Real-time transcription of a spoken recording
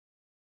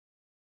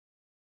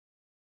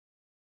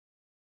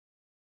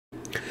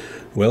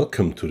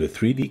Welcome to the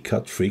 3D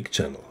Cut Freak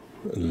channel.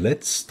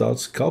 Let's start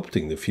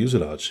sculpting the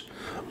fuselage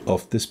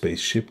of the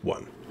SpaceShip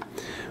 1.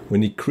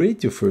 When you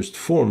create your first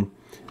form,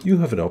 you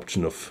have an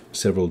option of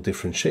several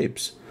different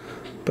shapes,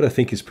 but I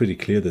think it's pretty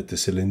clear that the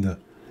cylinder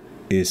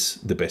is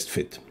the best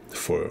fit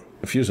for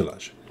a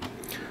fuselage.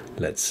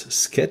 Let's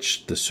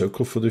sketch the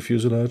circle for the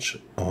fuselage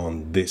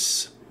on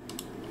this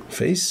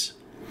face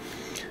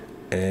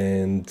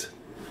and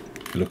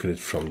look at it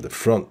from the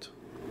front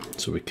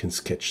so we can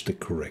sketch the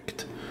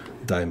correct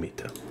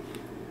diameter.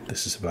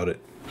 This is about it.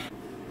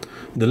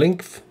 The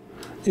length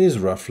is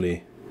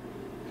roughly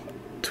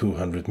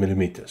 200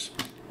 millimeters.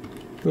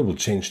 We will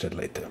change that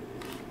later.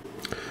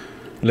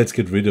 Let's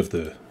get rid of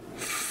the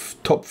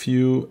top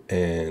view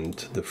and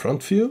the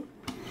front view,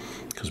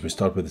 because we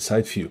start with the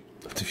side view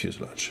of the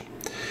fuselage.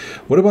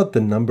 What about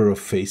the number of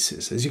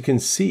faces? As you can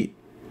see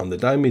on the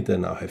diameter, I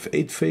now have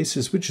 8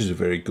 faces, which is a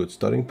very good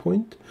starting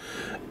point.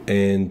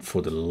 And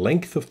for the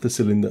length of the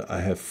cylinder,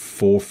 I have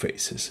 4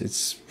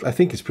 faces. I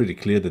think it's pretty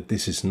clear that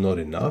this is not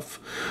enough.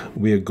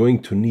 We are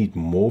going to need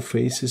more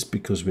faces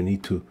because we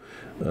need to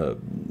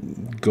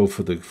go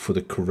for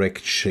the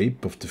correct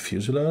shape of the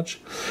fuselage.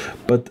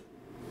 But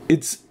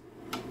it's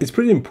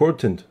pretty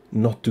important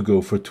not to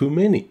go for too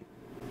many.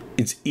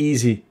 It's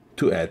easy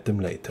to add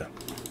them later.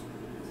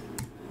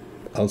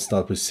 I'll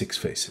start with 6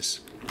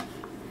 faces.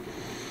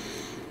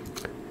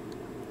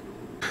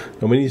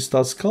 Now when you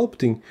start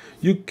sculpting,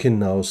 you can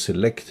now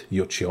select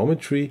your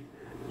geometry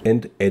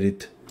and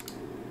edit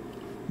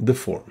the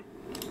form.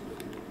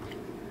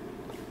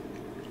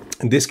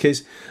 In this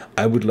case,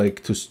 I would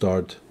like to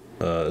start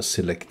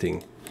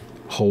selecting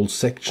whole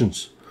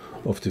sections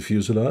of the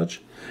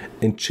fuselage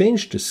and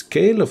change the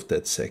scale of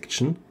that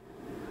section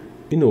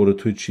in order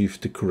to achieve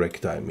the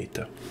correct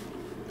diameter.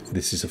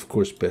 This is of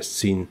course best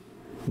seen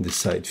in the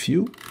side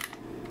view.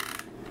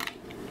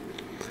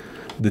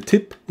 The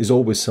tip is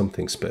always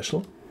something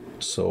special.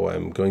 So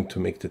I'm going to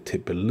make the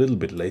tip a little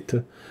bit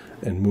later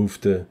and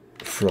move the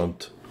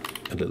front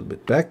a little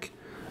bit back.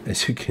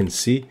 As you can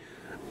see,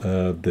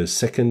 the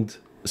second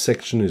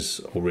section is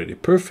already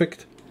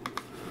perfect.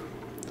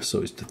 So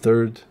is the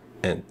third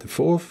and the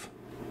fourth.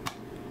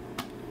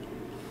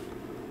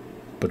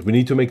 But we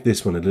need to make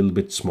this one a little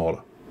bit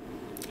smaller.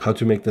 How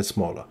to make that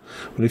smaller?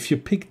 Well, if you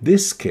pick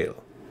this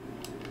scale,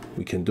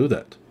 we can do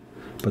that.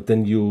 But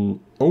then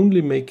you'll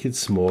only make it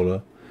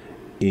smaller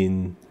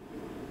in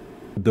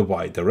the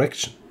Y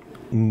direction,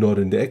 not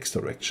in the X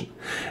direction.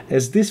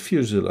 As this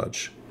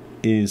fuselage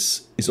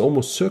is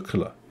almost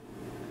circular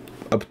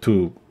up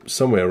to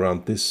somewhere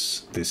around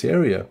this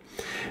area,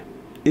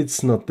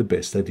 it's not the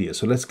best idea.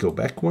 So let's go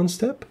back one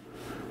step,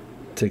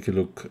 take a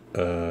look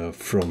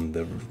from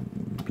the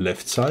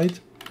left side,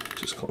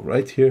 just go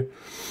right here,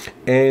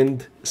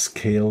 and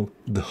scale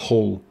the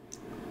whole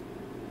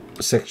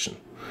section.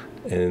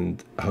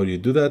 And how do you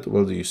do that?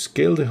 Well, you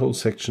scale the whole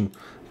section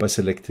by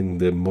selecting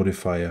the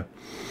modifier,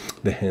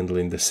 the handle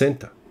in the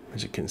center.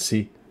 As you can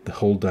see, the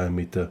whole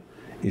diameter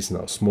is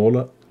now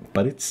smaller,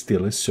 but it's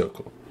still a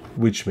circle,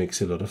 which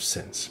makes a lot of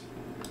sense.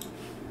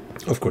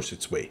 Of course,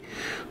 it's way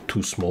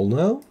too small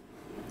now.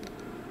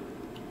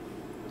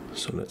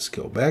 So let's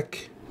go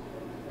back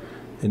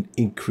and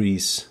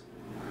increase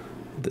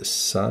the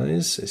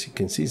size. As you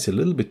can see, it's a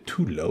little bit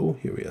too low.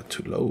 Here we are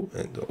too low,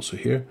 and also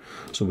here.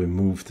 So we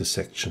move the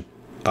section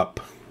up.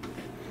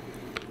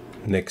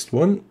 Next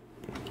one.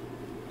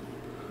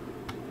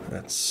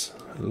 That's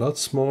a lot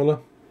smaller,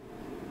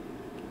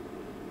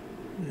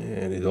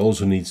 and it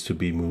also needs to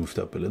be moved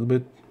up a little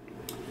bit.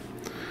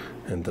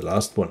 And the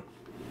last one.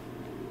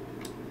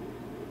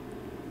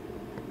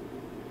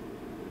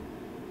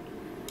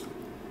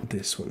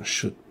 This one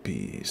should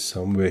be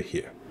somewhere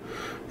here.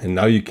 And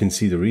now you can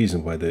see the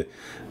reason why the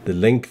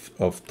length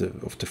of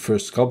the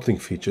first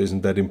sculpting feature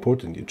isn't that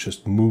important. You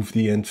just move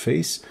the end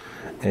face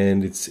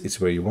and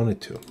it's where you want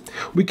it to.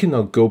 We can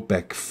now go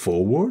back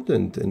forward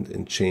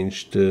and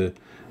change the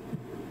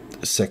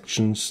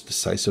sections, the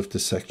size of the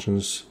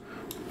sections,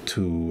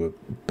 to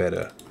a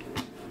better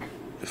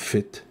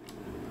fit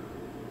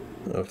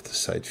of the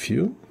side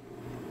view.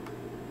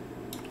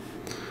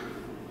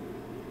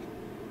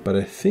 But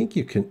I think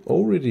you can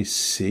already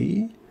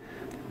see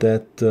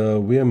that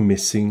we are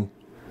missing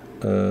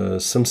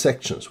some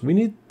sections. We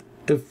need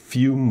a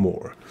few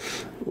more.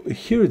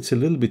 Here it's a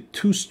little bit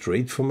too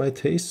straight for my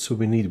taste, so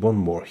we need one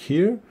more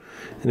here.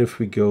 And if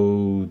we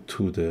go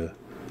to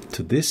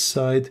this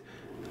side,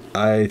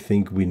 I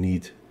think we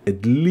need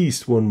at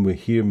least one more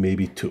here,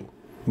 maybe 2.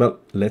 Well,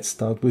 let's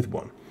start with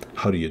 1.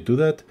 How do you do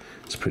that?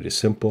 It's pretty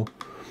simple.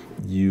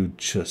 You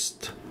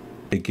just,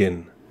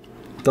 again,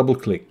 double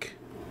click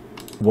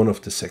one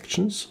of the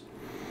sections,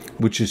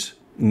 which is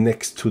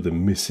next to the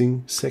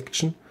missing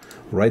section.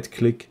 Right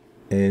click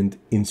and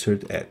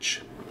insert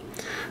edge.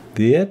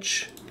 The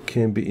edge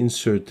can be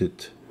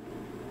inserted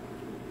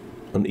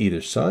on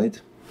either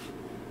side.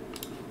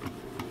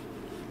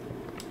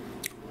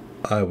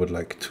 I would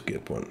like to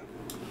get one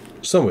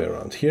somewhere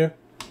around here.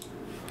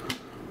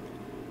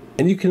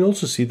 And you can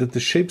also see that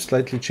the shape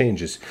slightly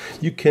changes.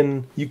 You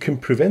can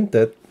prevent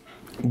that,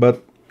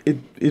 but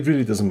it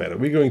really doesn't matter.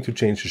 We're going to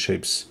change the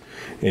shapes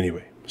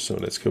anyway. So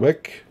let's go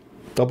back,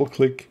 double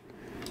click,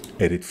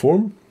 edit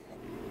form,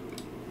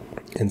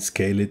 and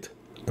scale it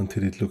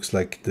until it looks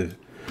like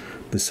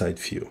the side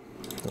view.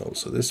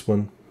 Also this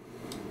one.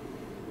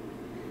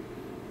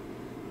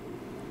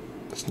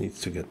 This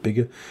needs to get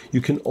bigger.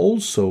 You can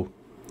also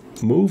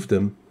move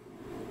them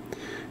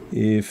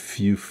if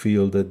you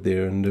feel that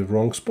they're in the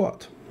wrong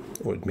spot,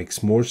 or it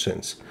makes more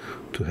sense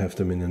to have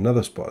them in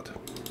another spot.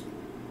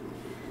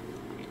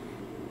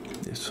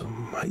 This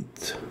one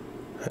might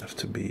have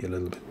to be a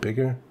little bit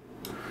bigger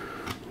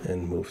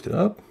and moved it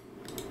up,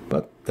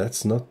 but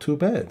that's not too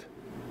bad.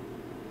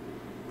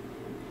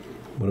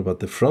 What about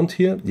the front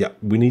here? Yeah,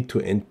 we need to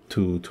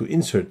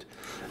insert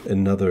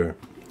another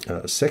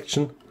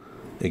section.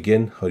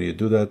 Again, how do you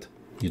do that?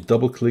 You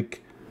double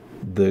click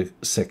the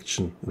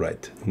section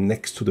right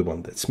next to the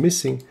one that's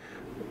missing,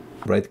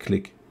 right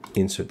click,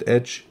 insert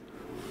edge.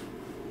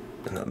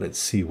 And now let's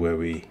see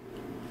where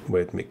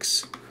it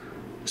makes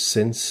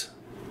sense.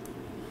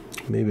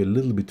 Maybe a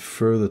little bit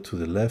further to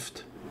the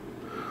left,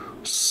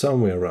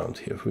 somewhere around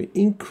here. If we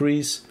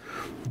increase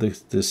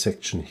the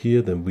section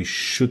here, then we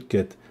should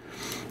get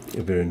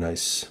a very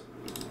nice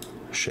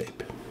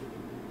shape.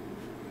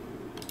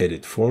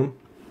 Edit form,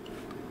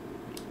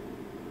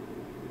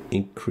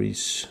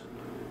 increase.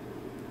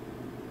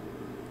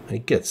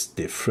 It gets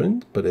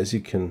different, but as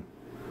you can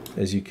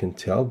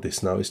tell,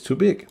 this now is too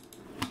big.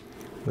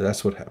 But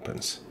that's what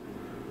happens.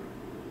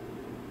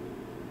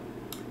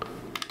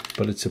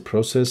 But it's a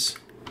process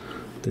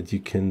that you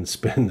can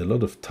spend a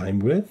lot of time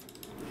with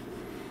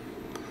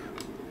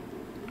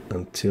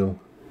until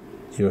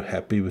you're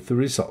happy with the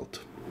result.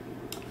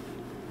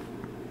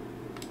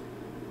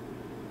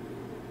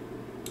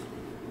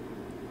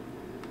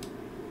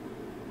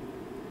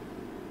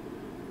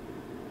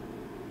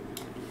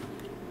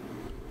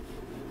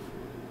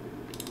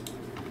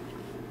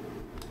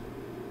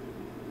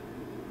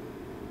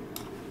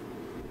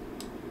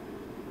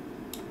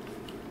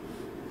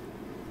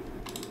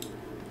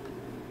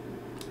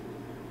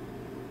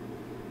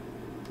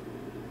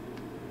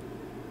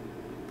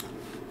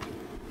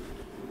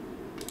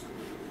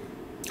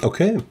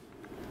 Okay,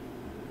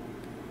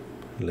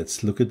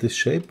 let's look at this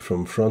shape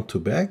from front to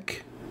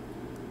back.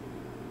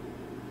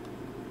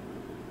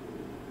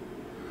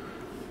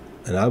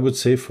 And I would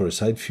say for a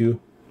side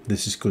view,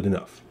 this is good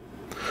enough.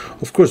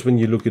 Of course, when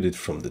you look at it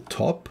from the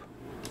top,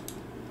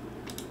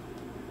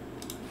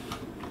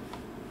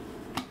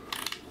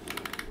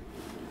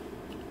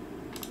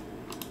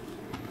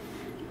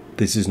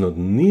 this is not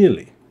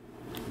nearly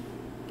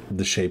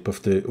the shape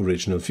of the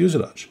original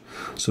fuselage.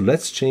 So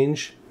let's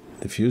change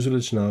the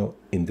fuselage now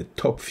in the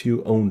top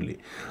view only.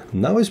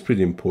 Now it's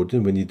pretty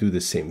important when you do the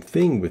same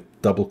thing with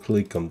double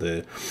click on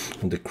the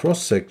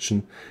cross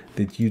section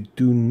that you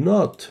do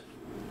not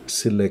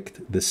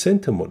select the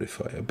center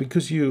modifier,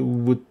 because you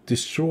would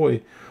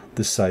destroy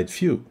the side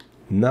view.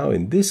 Now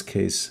in this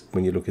case,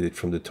 when you look at it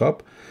from the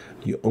top,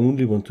 you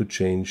only want to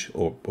change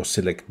or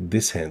select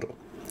this handle.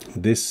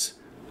 This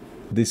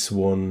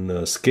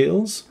one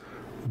scales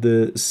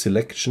the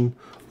selection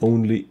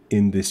only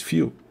in this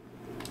view.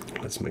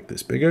 Let's make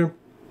this bigger.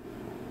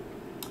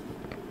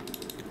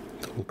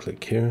 Double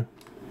click here,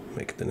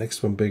 make the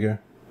next one bigger.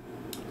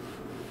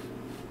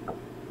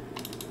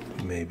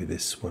 Maybe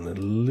this one a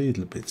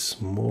little bit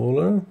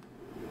smaller.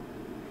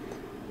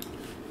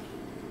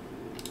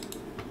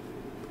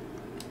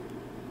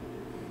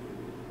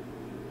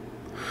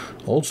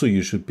 Also,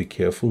 you should be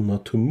careful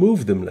not to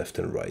move them left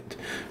and right,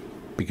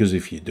 because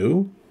if you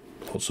do,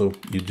 also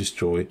you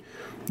destroy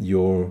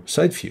your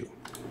side view.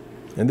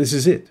 And this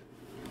is it.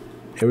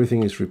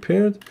 Everything is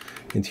repaired,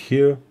 and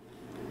here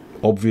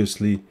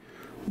obviously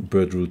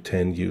Birdroot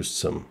 10 used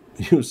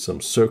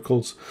some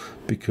circles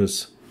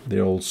because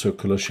they're all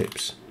circular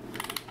shapes,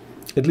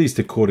 at least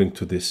according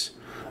to this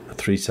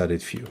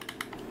three-sided view.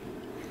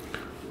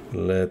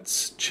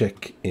 Let's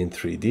check in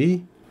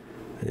 3D.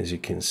 As you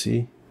can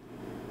see,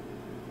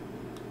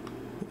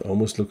 it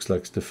almost looks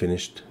like the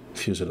finished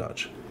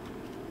fuselage.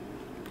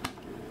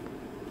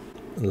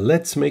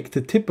 Let's make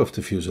the tip of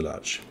the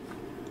fuselage.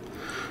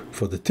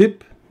 For the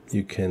tip,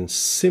 you can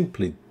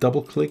simply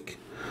double click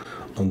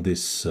on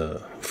this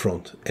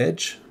front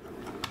edge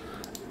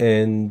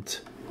and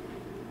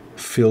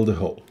fill the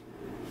hole.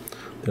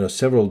 There are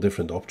several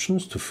different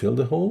options to fill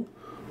the hole.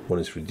 One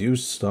is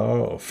reduced star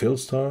or fill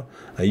star.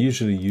 I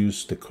usually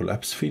use the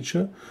collapse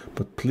feature,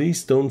 but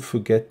please don't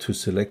forget to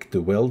select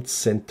the weld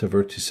center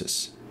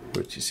vertices.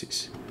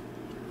 It's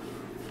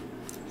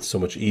so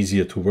much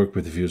easier to work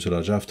with the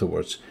fuselage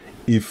afterwards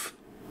if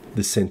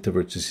the center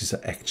vertices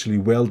are actually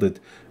welded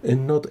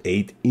and not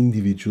 8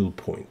 individual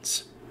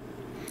points.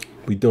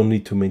 We don't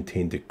need to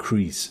maintain the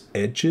crease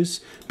edges,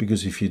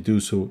 because if you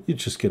do so, you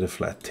just get a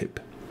flat tip,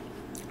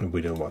 and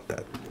we don't want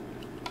that.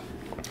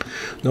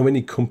 Now, when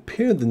you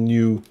compare the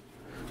new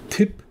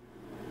tip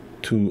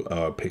to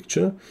our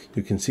picture,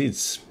 you can see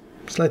it's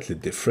slightly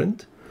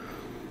different.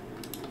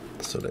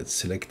 So let's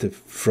select the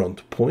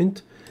front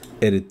point,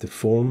 edit the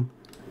form,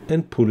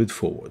 and pull it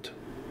forward.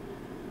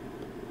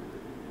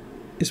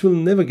 It will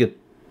never get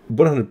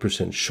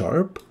 100%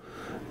 sharp,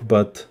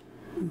 but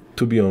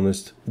to be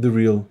honest, the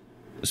real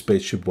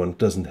SpaceShip one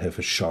doesn't have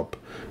a sharp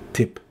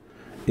tip.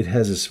 It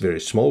has a very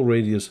small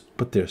radius,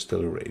 but there's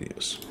still a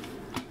radius.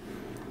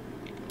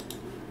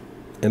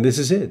 And this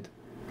is it.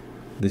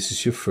 This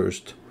is your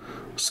first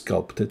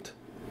sculpted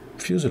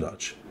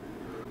fuselage.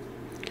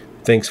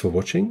 Thanks for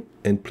watching,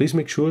 and please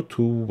make sure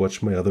to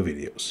watch my other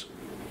videos.